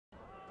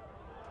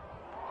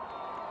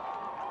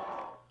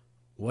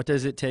What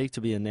does it take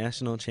to be a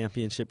national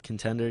championship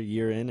contender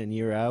year in and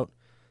year out?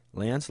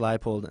 Lance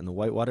Leipold and the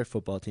Whitewater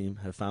football team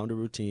have found a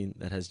routine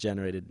that has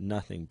generated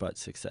nothing but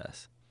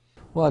success.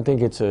 Well, I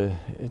think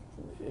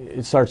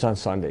it starts on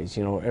Sundays.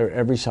 You know,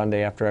 every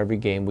Sunday after every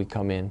game we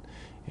come in,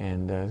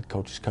 and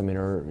coaches come in,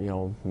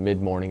 or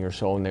mid-morning or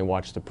so, and they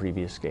watch the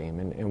previous game,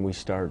 and we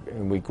start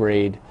and we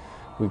grade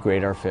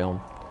our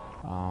film.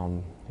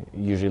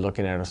 Usually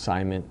looking at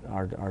assignment,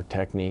 our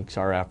techniques,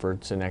 our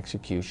efforts, and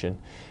execution.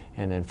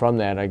 And then from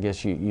that, I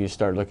guess you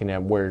start looking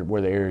at where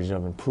the areas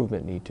of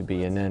improvement need to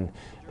be. And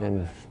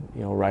then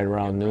right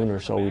around noon or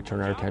so, we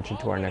turn our attention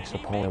to our next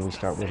opponent. We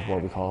start with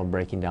what we call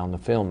breaking down the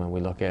film, and we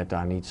look at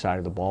on each side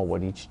of the ball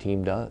what each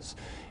team does.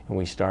 And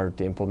we start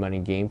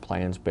implementing game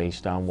plans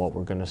based on what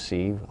we're going to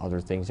see,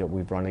 other things that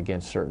we've run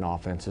against certain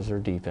offenses or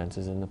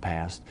defenses in the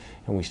past,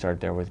 and we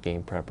start there with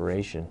game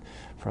preparation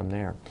from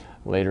there.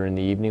 Later in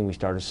the evening, we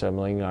start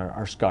assembling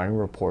our scouting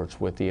reports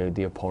with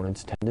the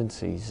opponent's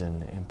tendencies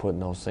and putting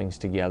those things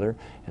together,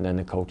 and then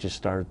the coaches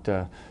start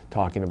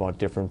talking about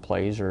different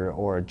plays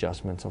or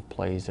adjustments of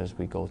plays as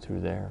we go through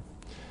there.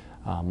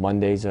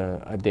 Monday's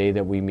a day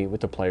that we meet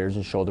with the players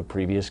and show the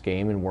previous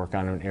game and work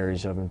on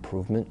areas of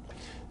improvement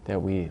that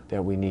we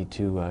need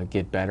to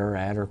get better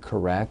at or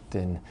correct,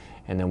 and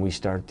then we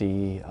start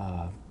the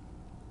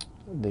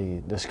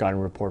scouting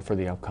report for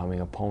the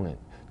upcoming opponent.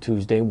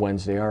 Tuesday,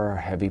 Wednesday are our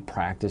heavy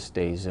practice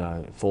days,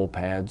 full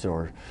pads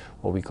or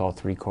what we call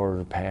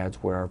three-quarter pads,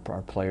 where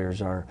our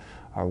players are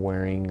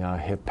wearing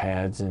hip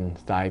pads and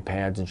thigh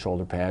pads and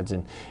shoulder pads,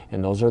 and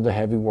those are the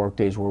heavy work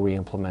days where we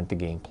implement the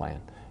game plan.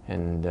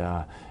 And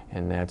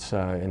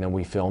then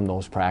we film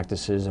those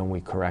practices and we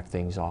correct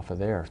things off of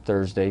there.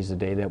 Thursday's the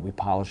day that we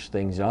polish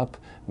things up,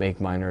 make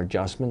minor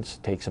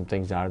adjustments, take some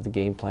things out of the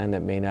game plan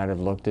that may not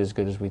have looked as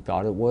good as we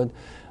thought it would.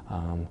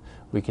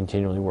 We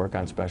continually work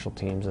on special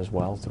teams as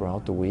well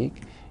throughout the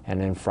week. And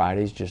then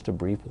Friday's just a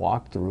brief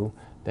walkthrough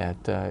that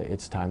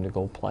it's time to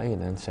go play. And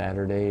then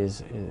Saturday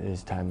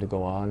is time to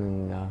go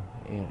on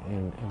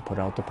and put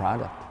out the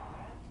product.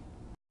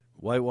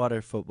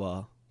 Whitewater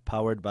football,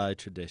 powered by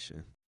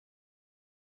tradition.